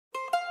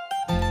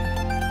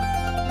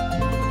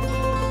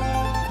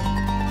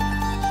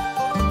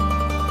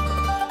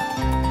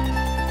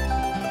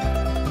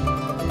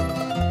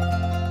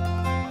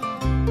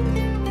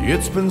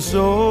It's been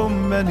so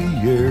many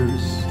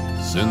years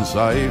since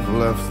I've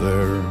left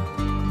there.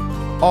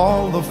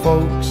 All the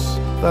folks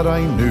that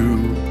I knew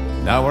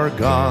now are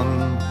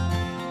gone.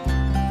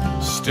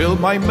 Still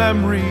my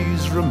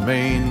memories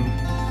remain,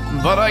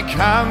 but I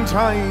can't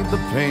hide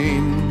the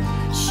pain.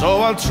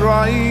 So I'll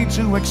try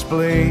to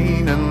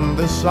explain in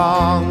this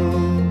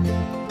song.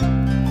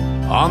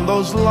 On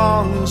those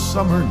long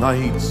summer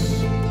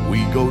nights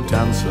we go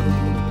dancing,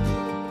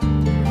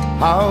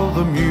 how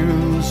the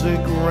music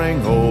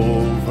rang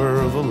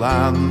over the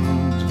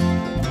land.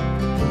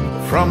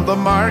 From the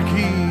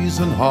marquees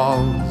and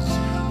halls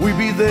we'd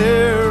be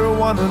there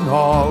one and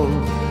all,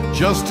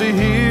 just to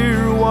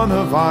hear one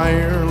of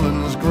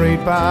Ireland's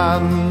great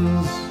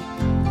bands.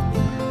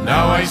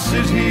 Now I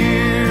sit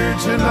here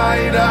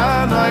tonight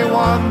and I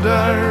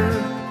wonder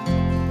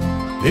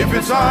if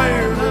it's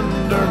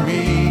Ireland or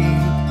me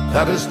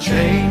that has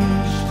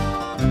changed.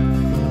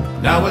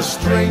 Now a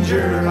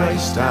stranger I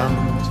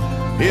stand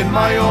in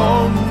my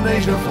own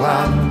native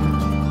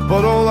land,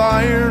 but old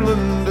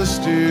Ireland is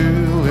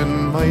still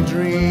in my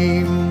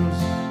dreams.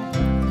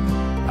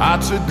 I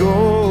had to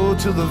go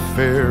to the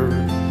fair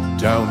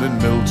down in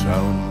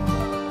Milltown.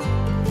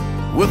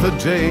 With a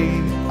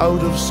day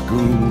out of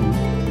school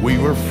we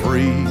were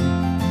free.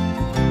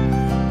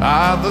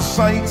 The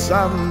sights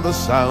and the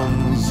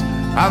sounds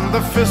and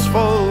the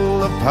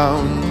fistful of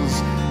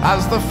pounds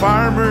as the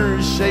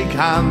farmers shake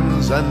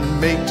hands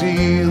and make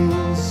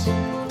deals.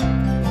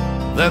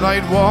 Then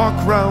I'd walk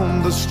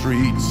round the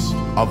streets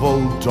of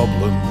old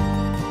Dublin,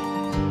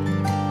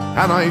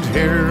 and I'd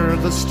hear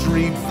the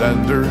street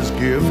vendors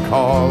give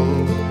call,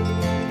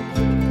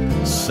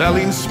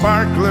 selling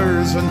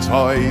sparklers and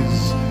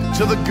toys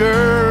to the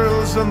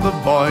girls and the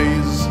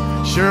boys.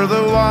 Sure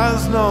there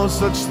was no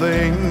such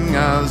thing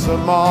as a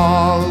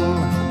mall.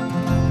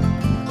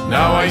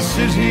 Now I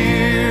sit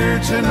here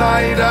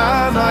tonight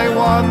and I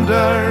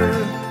wonder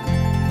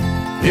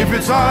if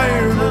it's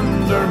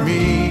Ireland or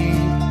me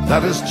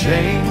that has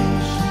changed.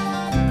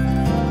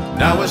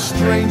 Now a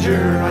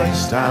stranger I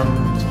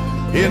stand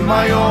in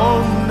my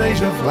own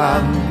native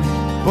land,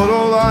 but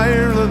old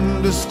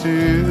Ireland is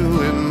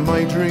still in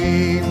my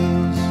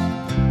dreams.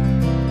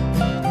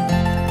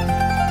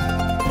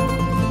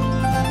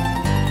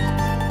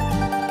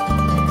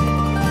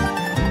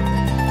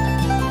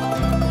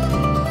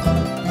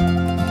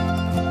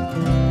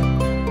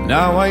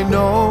 Now I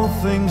know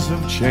things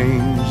have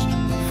changed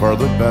for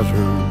the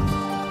better,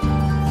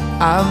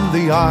 and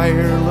the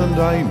Ireland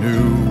I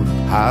knew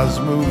has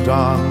moved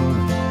on,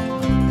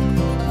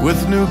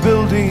 with new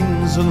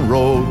buildings and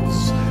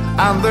roads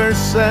and their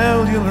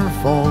cellular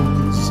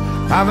phones,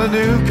 and a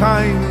new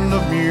kind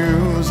of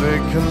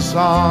music and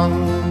song.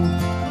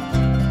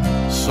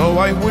 So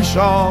I wish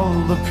all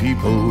the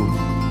people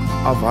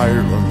of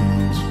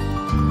Ireland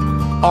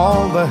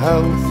all the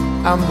health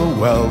and the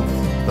wealth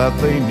that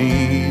they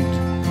need.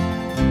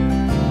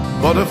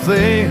 But if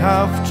they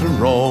have to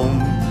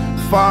roam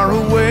far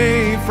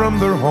away from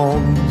their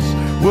homes,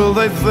 will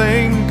they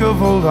think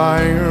of old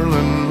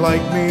Ireland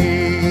like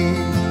me?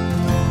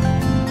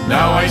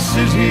 Now I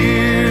sit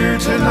here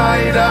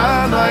tonight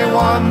and I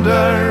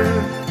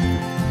wonder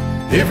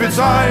if it's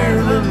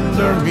Ireland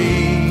or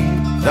me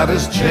that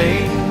has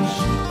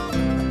changed.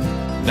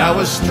 Now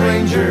a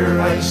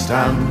stranger I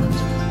stand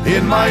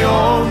in my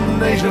own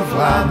native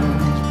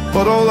land,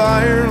 but old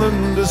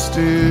Ireland is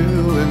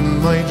still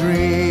in my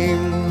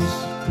dreams.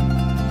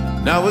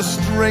 Now a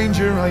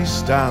stranger I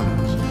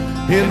stand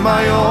in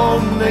my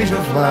own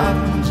native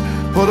land,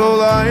 but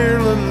old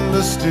Ireland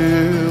is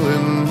still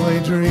in my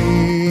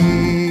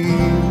dreams.